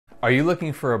Are you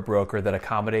looking for a broker that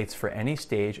accommodates for any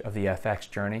stage of the FX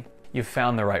journey? You've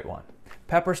found the right one.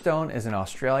 Pepperstone is an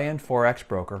Australian Forex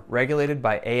broker regulated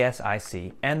by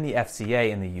ASIC and the FCA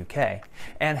in the UK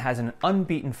and has an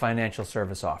unbeaten financial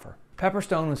service offer.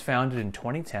 Pepperstone was founded in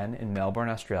 2010 in Melbourne,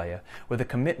 Australia, with a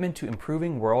commitment to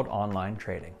improving world online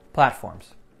trading.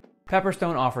 Platforms.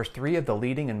 Pepperstone offers 3 of the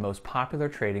leading and most popular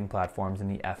trading platforms in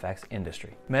the FX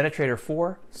industry: MetaTrader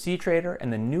 4, CTrader,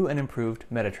 and the new and improved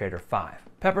MetaTrader 5.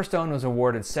 Pepperstone was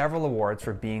awarded several awards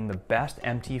for being the best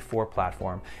MT4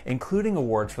 platform, including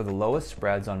awards for the lowest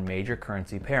spreads on major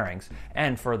currency pairings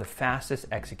and for the fastest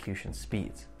execution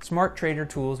speeds. Smart trader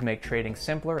tools make trading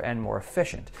simpler and more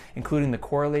efficient, including the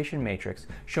correlation matrix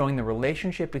showing the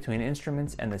relationship between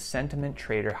instruments and the sentiment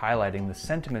trader highlighting the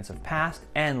sentiments of past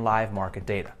and live market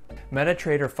data.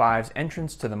 MetaTrader 5's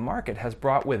entrance to the market has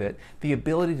brought with it the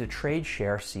ability to trade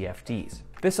share CFDs.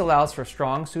 This allows for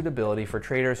strong suitability for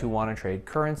traders who want to trade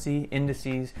currency,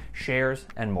 indices, shares,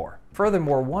 and more.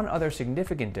 Furthermore, one other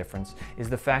significant difference is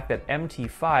the fact that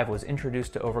MT5 was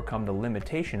introduced to overcome the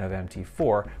limitation of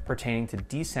MT4 pertaining to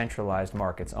decentralized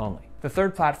markets only. The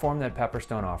third platform that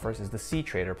Pepperstone offers is the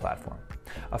CTrader platform,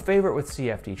 a favorite with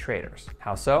CFD traders.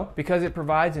 How so? Because it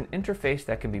provides an interface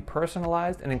that can be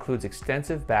personalized and includes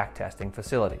extensive backtesting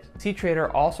facilities.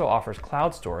 CTrader also offers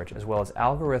cloud storage as well as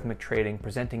algorithmic trading,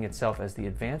 presenting itself as the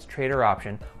advanced trader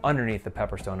option underneath the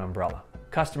Pepperstone umbrella.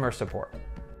 Customer support.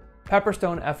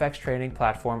 Pepperstone FX trading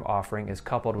platform offering is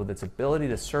coupled with its ability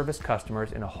to service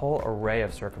customers in a whole array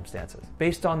of circumstances.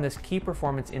 Based on this key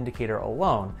performance indicator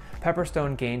alone,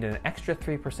 Pepperstone gained an extra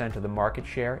 3% of the market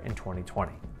share in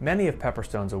 2020. Many of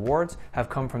Pepperstone's awards have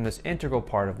come from this integral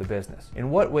part of the business. In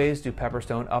what ways do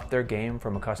Pepperstone up their game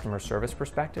from a customer service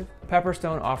perspective?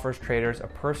 Pepperstone offers traders a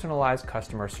personalized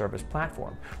customer service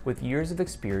platform with years of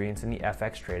experience in the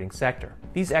FX trading sector.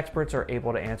 These experts are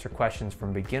able to answer questions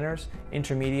from beginners,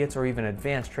 intermediates, or even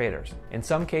advanced traders. In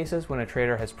some cases, when a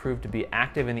trader has proved to be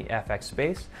active in the FX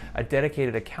space, a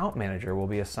dedicated account manager will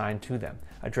be assigned to them,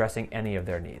 addressing any of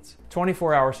their needs.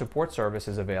 24-hour support service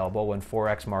is available when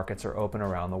Forex markets are open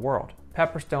around the world.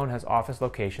 Pepperstone has office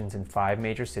locations in 5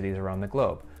 major cities around the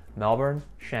globe: Melbourne,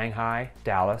 Shanghai,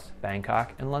 Dallas,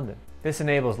 Bangkok, and London. This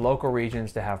enables local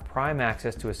regions to have prime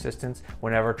access to assistance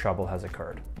whenever trouble has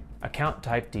occurred. Account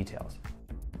type details.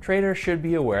 Traders should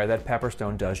be aware that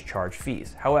Pepperstone does charge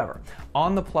fees. However,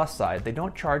 on the plus side, they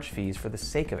don't charge fees for the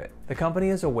sake of it. The company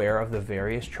is aware of the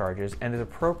various charges and is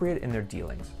appropriate in their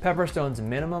dealings. Pepperstone's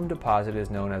minimum deposit is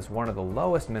known as one of the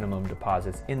lowest minimum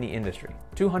deposits in the industry.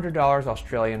 $200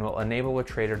 Australian will enable a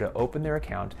trader to open their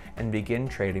account and begin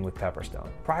trading with Pepperstone.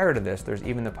 Prior to this, there's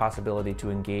even the possibility to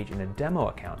engage in a demo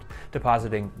account,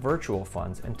 depositing virtual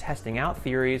funds and testing out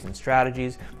theories and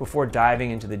strategies before diving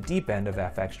into the deep end of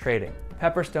FX trading.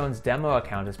 Pepperstone's demo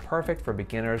account is perfect for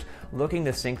beginners looking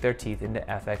to sink their teeth into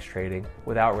FX trading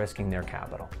without risking their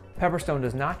capital. Pepperstone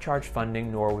does not charge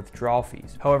funding nor withdrawal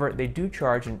fees. However, they do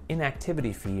charge an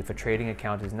inactivity fee if a trading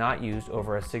account is not used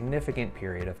over a significant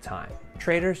period of time.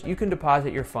 Traders, you can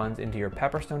deposit your funds into your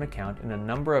Pepperstone account in a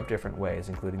number of different ways,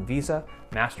 including Visa,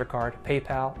 MasterCard,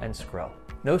 PayPal, and Skrill.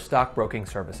 No stockbroking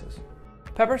services.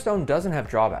 Pepperstone doesn't have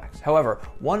drawbacks. However,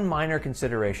 one minor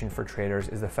consideration for traders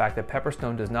is the fact that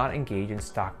Pepperstone does not engage in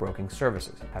stockbroking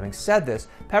services. Having said this,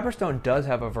 Pepperstone does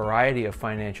have a variety of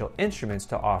financial instruments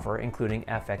to offer, including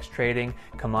FX trading,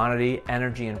 commodity,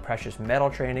 energy and precious metal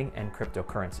trading, and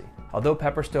cryptocurrency. Although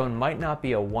Pepperstone might not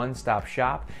be a one-stop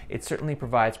shop, it certainly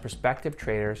provides prospective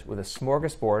traders with a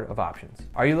smorgasbord of options.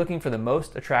 Are you looking for the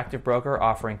most attractive broker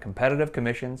offering competitive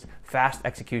commissions, fast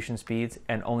execution speeds,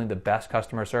 and only the best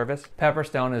customer service?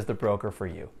 Pepperstone is the broker for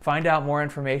you. Find out more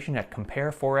information at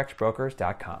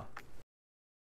compareforexbrokers.com.